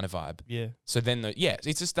again, kind of vibe. Yeah. So then,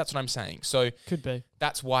 it's just, that's what I'm saying. So Could be.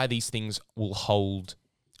 that's why these things will hold,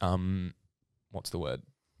 what's the word?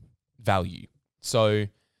 Value. So,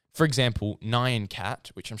 for example, Nyan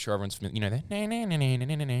cat, which I'm sure everyone's familiar, you know, It's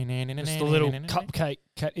the little cupcake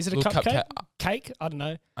cat. Is it a Little cupcake? Cake? I don't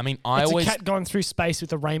know. I mean, It's a cat going through space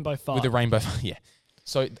with a rainbow fire. with a rainbow, yeah.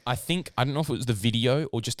 So I don't know if it was the video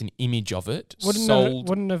or just an image of it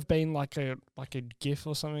Wouldn't have been like a GIF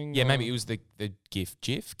or something. Yeah, or maybe it was the GIF.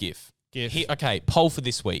 GIF. Okay, poll for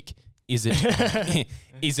this week: is it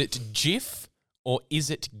is it GIF or is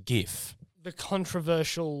it GIF? The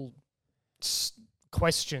controversial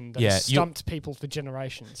question that has stumped people for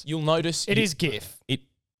generations. You'll notice it is GIF.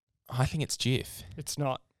 I think it's GIF. It's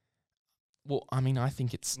not. Well, I mean, I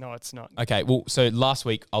think it's... No, it's not. Okay, well, so last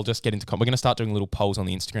week, I'll just get into... We're going to start doing little polls on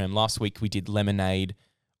the Instagram. Last week, we did lemonade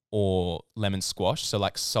or lemon squash, so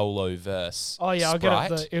like solo versus Sprite. I'll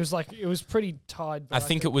get it. It was pretty tied. I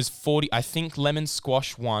think it was 40... I think lemon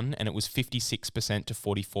squash won, and it was 56% to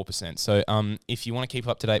 44%. So if you want to keep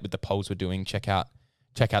up to date with the polls we're doing, check out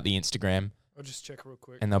the Instagram. I'll just check real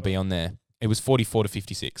quick. And they'll be on there. It was 44 to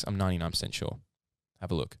 56. I'm 99% sure. Have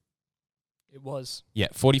a look. It was. Yeah,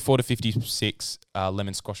 44 to 56,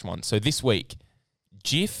 lemon squash one. So this week,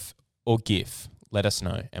 GIF or GIF? Let us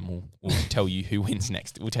know, and we'll tell you who wins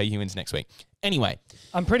next. We'll tell you who wins next week. Anyway.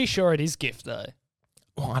 I'm pretty sure it is GIF, though.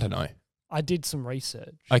 Well, I don't know. I did some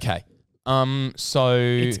research. Okay. So...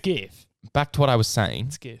 It's GIF. Back to what I was saying.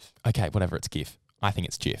 It's GIF. Okay, whatever, it's GIF. I think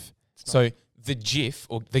it's GIF. So the GIF,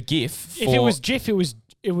 or the GIF for... If it was GIF,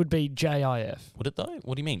 it would be JIF. Would it though?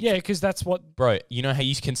 What do you mean? Yeah, because that's what... Bro, you know how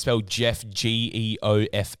you can spell Jeff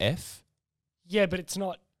Geoff? Yeah, but it's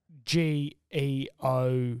not Geo...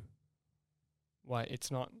 Wait,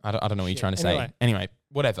 it's not... I don't know what you're trying to say. Anyway,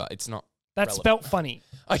 whatever. It's not... That's spelt funny.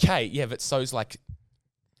 Okay, yeah, but so's like...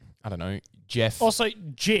 I don't know, Jeff... Also,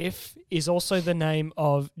 GIF is also the name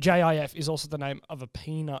of... JIF is also the name of a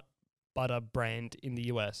peanut butter brand in the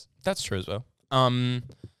US. That's true as well. What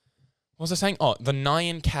was I saying? Oh, the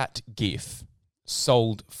Nyan cat GIF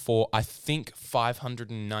sold for, I think,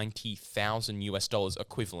 $590,000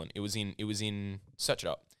 equivalent. It was in search it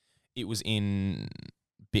up. It was in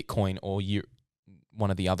Bitcoin or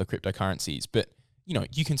one of the other cryptocurrencies. But, you know,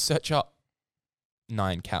 you can search up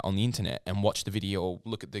Nyan cat on the internet and watch the video or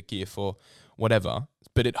look at the GIF or whatever.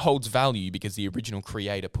 But it holds value because the original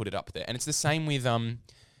creator put it up there. And it's the same with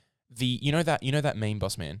you know that meme,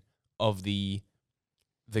 boss man, of the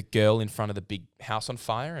girl in front of the big house on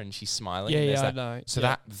fire and she's smiling. Yeah, I know. So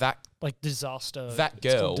yeah. that like disaster. That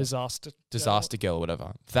girl, disaster girl,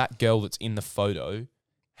 whatever. That girl that's in the photo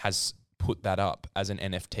has put that up as an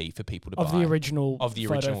NFT for people to buy. Of the original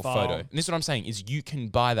photo. And this is what I'm saying is you can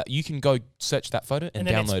buy that. You can go search that photo and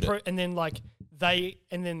download it. And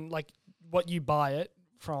then what you buy it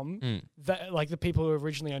from, that like the people who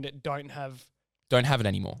originally owned it don't have it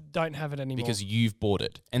anymore. Because you've bought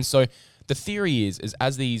it. And so the theory is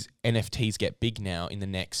as these NFTs get big now in the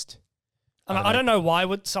next... I don't know why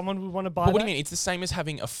someone would want to buy But what do you mean? It's the same as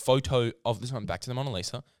having a photo of... This one, back to the Mona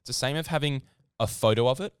Lisa. It's the same as having a photo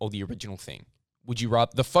of it or the original thing. Would you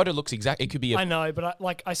rather... The photo looks exact... It could be I know, but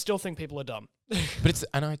I still think people are dumb. But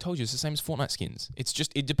and I told you it's the same as Fortnite skins. It's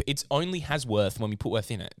just it's only has worth when we put worth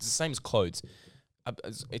in it. It's the same as clothes.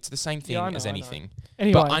 It's the same thing as anything.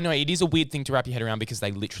 Anyway, But I know it is a weird thing to wrap your head around because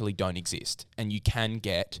they literally don't exist, and you could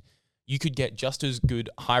get just as good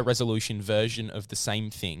high resolution version of the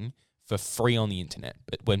same thing for free on the internet.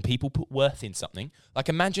 But when people put worth in something, like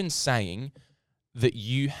imagine saying that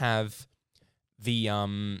you have the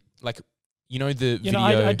like the video.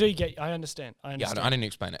 I understand. Yeah, I didn't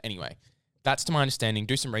explain it anyway. That's to my understanding.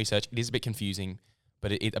 Do some research. It is a bit confusing,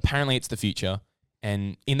 but apparently it's the future.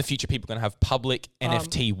 And in the future, people are going to have public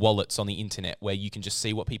NFT wallets on the internet where you can just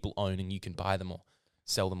see what people own and you can buy them or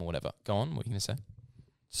sell them or whatever. Go on. What are you going to say?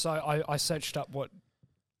 So I searched up what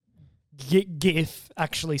GIF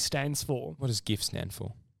actually stands for. What does GIF stand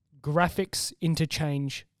for? Graphics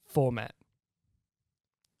Interchange Format.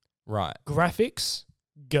 Right. Graphics,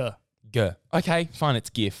 G. Okay, fine,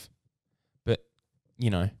 it's GIF. But,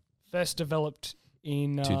 First developed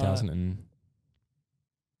in 2000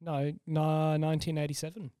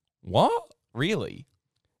 1987. What? Really?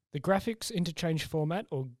 The graphics interchange format,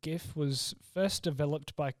 or GIF, was first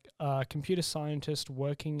developed by a computer scientist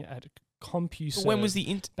working at CompuServe. When was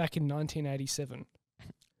back in 1987.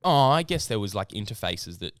 Oh, I guess there was like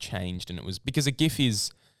interfaces that changed, and it was because a GIF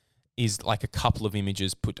is like a couple of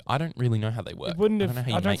images put. I don't really know how they work. It wouldn't have.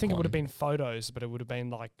 I don't think it would have been photos, but it would have been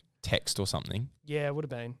like text or something. Yeah, it would have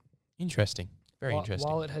been. Interesting. Very interesting.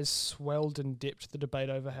 While it has swelled and dipped, the debate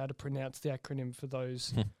over how to pronounce the acronym for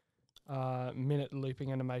those minute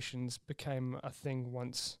looping animations became a thing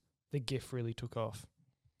once the GIF really took off.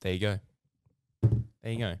 There you go.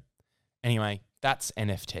 Anyway, that's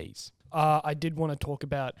NFTs. I did want to talk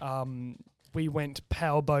about, we went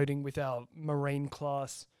power boating with our marine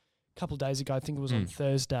class a couple of days ago. I think it was on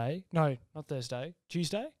Thursday. No, not Thursday.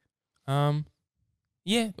 Tuesday? Yeah.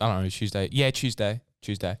 I don't know, Tuesday. Yeah, Tuesday.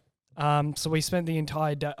 So we spent the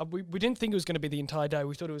entire day. We didn't think it was going to be the entire day.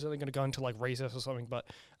 We thought it was only going to go into like recess or something. But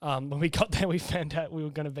when we got there, we found out we were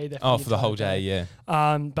going to be there for the whole day. Yeah.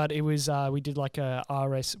 But it was we did like a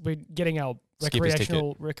RS. We're getting our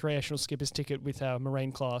recreational skipper's ticket with our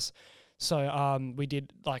marine class. So we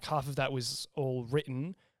did like half of that was all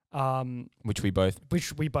written. Which we both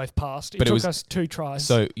passed. But it took us 2 tries.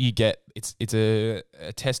 So you get it's a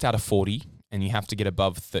test out of 40, and you have to get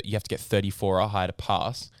you have to get 34 or higher to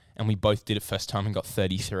pass. And we both did it first time and got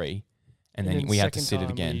 33, and then we had to sit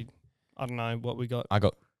it again. I don't know what we got. I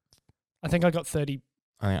think I got 30.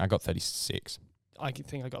 I got 36. I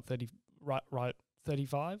think I got 30. Right,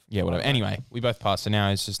 35. Yeah, whatever. Anyway, we both passed. So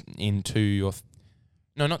now it's just in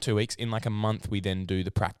not 2 weeks. In like a month, we then do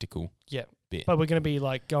the practical. Yeah. Bit. But we're going to be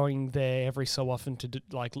like going there every so often to do,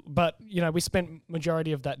 like. But we spent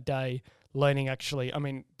majority of that day learning. Actually, I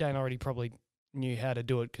mean, Dan already probably knew how to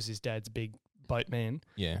do it because his dad's big boat man.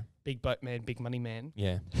 Yeah. Big boat man, big money man.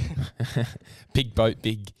 Yeah. Big boat,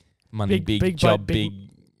 big money, big job, big.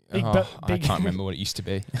 I can't remember what it used to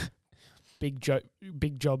be. Big job,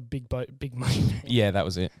 big boat, big money man. Yeah, that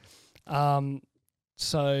was it.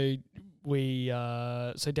 So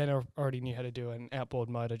Dan already knew how to do an outboard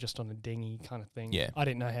motor just on a dinghy kind of thing. Yeah. I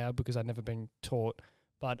didn't know how because I'd never been taught.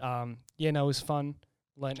 But it was fun.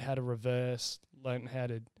 Learned how to reverse, learned how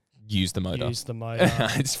to use the motor.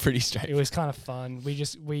 It's pretty straight. It was kind of fun.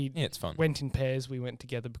 It's fun. Went in pairs. We went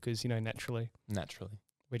together because, naturally.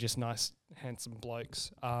 We're just nice, handsome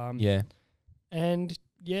blokes. Yeah. And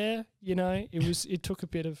it took a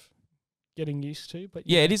bit of getting used to, but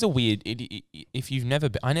yeah, it is a weird. If you've never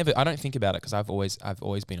been, I don't think about it because I've always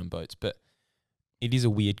been on boats, but it is a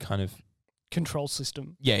weird kind of control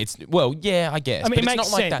system. Yeah, I guess. I mean, but it makes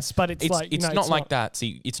not like sense, that. but it's not like that.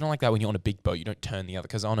 See, it's not like that when you're on a big boat. You don't turn the other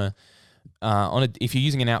because if you're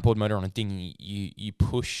using an outboard motor on a dinghy, you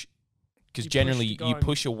push. Because generally you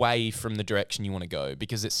push away from the direction you want to go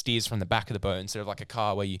because it steers from the back of the boat instead of like a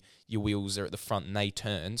car where your wheels are at the front and they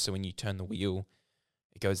turn. So when you turn the wheel,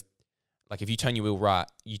 it goes like if you turn your wheel right,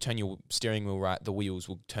 you turn your steering wheel right, the wheels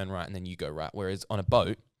will turn right and then you go right. Whereas on a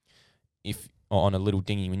boat, or on a little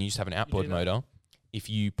dinghy, when you just have an outboard motor, if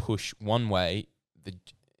you push one way,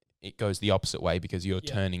 it goes the opposite way because you're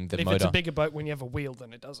turning the motor. If it's a bigger boat, when you have a wheel,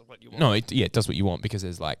 then it does what you want. No, it does what you want because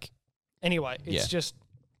there's like... Anyway, it's just...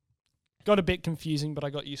 Got a bit confusing, but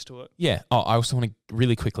I got used to it. Yeah. Oh, I also want to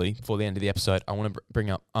really quickly before the end of the episode, I want to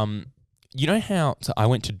bring up, you know how I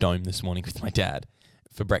went to Dome this morning with my dad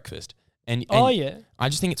for breakfast, and I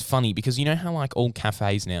just think it's funny because you know how like all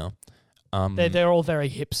cafes now, they're all very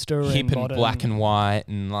hip and modern. Black and white,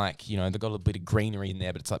 and like they've got a bit of greenery in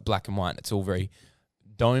there, but it's like black and white. It's all very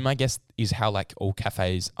Dome, I guess, is how like all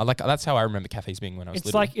cafes. That's how I remember cafes being when I was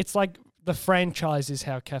little. It's like the franchise is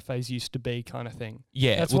how cafes used to be, kind of thing.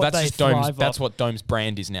 Yeah, That's well, what that's they just Dome's. thrive That's off. what Dome's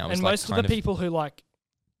brand is now. And is most like of the people who like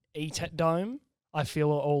eat at Dome, I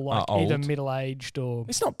feel, are all like either old. middle aged or.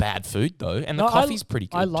 It's not bad food though, and the No, coffee's pretty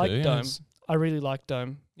good I like too. and Dome. it's- I really like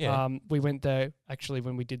Dome. Yeah. We went there actually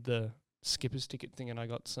when we did the skipper's ticket thing, and I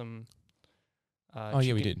got some.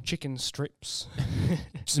 Yeah, we did. Chicken strips.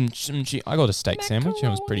 I got a steak sandwich and it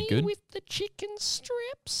was pretty good. With the chicken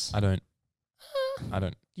strips. I don't.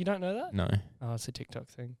 You don't know that? No. Oh, it's a TikTok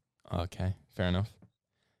thing. Okay, fair enough.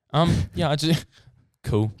 Yeah, I just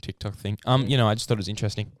cool TikTok thing. I just thought it was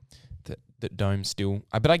interesting that Dome still.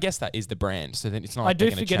 But I guess that is the brand, so then it's not. I Like do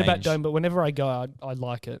they're gonna forget about change. Dome, but whenever I go, I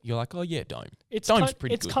like it. You're like, oh yeah, Dome. It's Dome's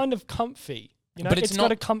pretty It's good. kind of comfy. You know, But it's got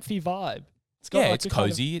not- a comfy vibe. It's got Yeah, like it's a kind of-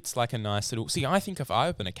 cozy. It's like a nice little. See, I think if I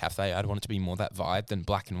open a cafe, I'd want it to be more that vibe than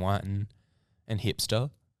black and white and hipster.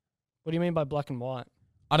 What do you mean by black and white?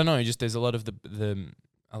 I don't know. Just there's a lot of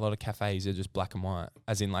a lot of cafes are just black and white,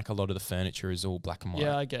 as in like a lot of the furniture is all black and white.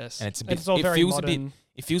 Yeah, I guess. And it's a bit. all It very feels a bit. modern.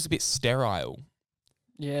 It feels a bit sterile.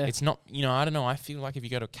 Yeah. It's not. I don't know. I feel like if you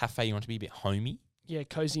go to a cafe, you want to be a bit homey. Yeah,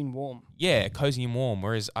 cozy and warm. Yeah, cozy and warm.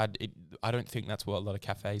 Whereas I don't think that's what a lot of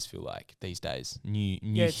cafes feel like these days. New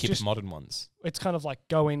it's hip just- modern ones. It's kind of like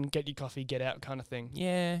go in, get your coffee, get out kind of thing.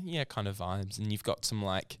 Yeah, kind of vibes. And you've got some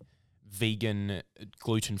like vegan,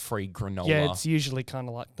 gluten-free granola. Yeah, it's usually kind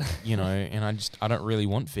of like that. And I don't really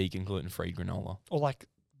want vegan, gluten-free granola. Or like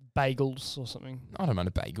bagels or something. I don't mind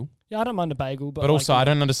a bagel. Yeah, I don't mind a bagel, but But also, like, I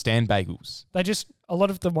don't understand bagels. they just a lot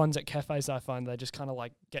of the ones at cafes I find they just kind of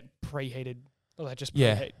like get preheated. Or they just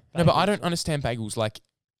Yeah. preheat. No, but I bagels. don't understand bagels. Like,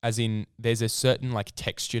 as in, there's a certain like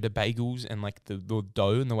texture to bagels and like the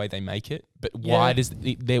dough and the way they make it. But why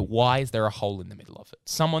Yeah. why is there a hole in the middle of it?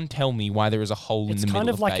 Someone tell me why there is a hole in It's the middle kind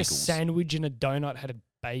of like bagels. a sandwich and a donut had a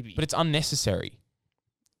baby. But it's unnecessary.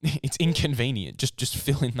 It's inconvenient. Just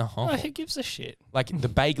fill in the hole. Oh, who gives a shit? Like the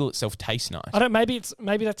bagel itself tastes nice. I don't.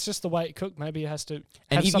 Maybe that's just the way it cooked. Maybe it has to. And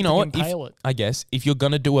have if, something impale it. I guess if you're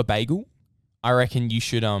gonna do a bagel, I reckon you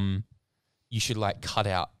should like cut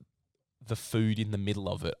out the food in the middle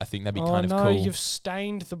of it. I think that'd be kind of no, cool. you've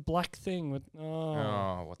stained the black thing with.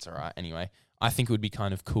 Oh, what's alright. Anyway, I think it would be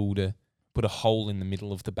kind of cool to put a hole in the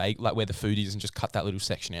middle of the bagel, like where the food is, and just cut that little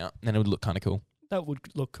section out. And then it would look kind of cool. That would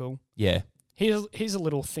look cool. Yeah, Here's a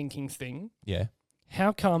little thinking thing. yeah.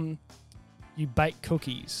 How come you bake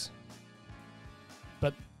cookies,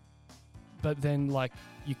 but then like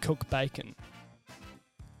you cook bacon?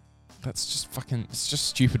 That's just fucking. It's just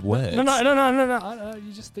stupid words. No.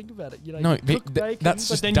 You just think about it. You know, No, you cook but bacon, that's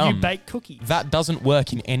but just then dumb. you bake cookies. That doesn't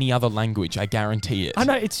work in any other language. I guarantee it. I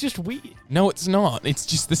know, it's just weird. No, it's not. It's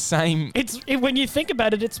just the same. When you think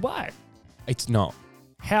about it, it's whack. It's not.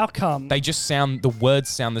 How come? They just sound. The words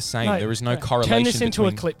sound the same. There is no correlation. Turn this into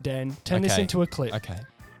between, a clip, Dan. Turn this Okay. into a clip. Okay.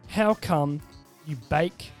 How come you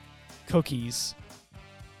bake cookies,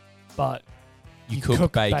 but You cook,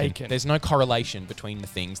 cook bacon. bacon. There's no correlation between the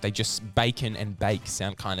things. They just bacon and bake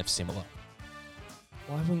sound kind of similar.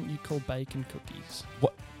 why wouldn't you call bacon cookies?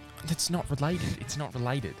 What? That's not related. It's not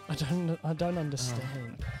related. I don't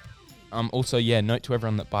understand. Also, yeah, note to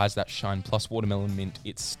everyone that buys that Shine Plus watermelon mint,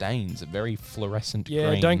 it stains a very fluorescent Yeah,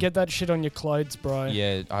 green. don't get that shit on your clothes, bro.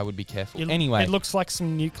 Yeah, I would be careful. It- Anyway, it looks like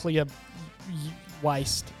some nuclear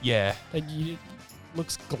waste. yeah, It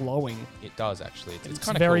looks glowing. it does actually. It's It's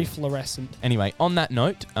kind of very cool. fluorescent. Anyway, on that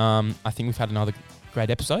note, I think we've had another great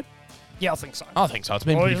episode. Yeah, I think so. I think so. It's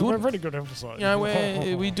been Well, pretty it's a good. pretty good episode. You know,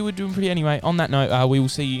 we're doing pretty anyway. On that note, we'll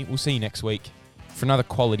see you next week for another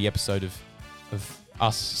quality episode of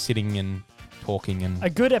us sitting and talking, and A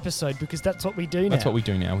good episode, because that's what we do now. that's what we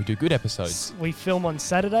do now. We do good episodes, We film on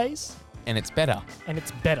Saturdays, and it's better. and it's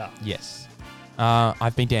better. Yes.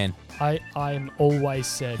 I've been Dan. I'm always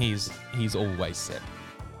said. He's always Seb.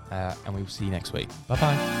 And we will see you next week. Bye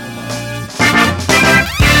bye.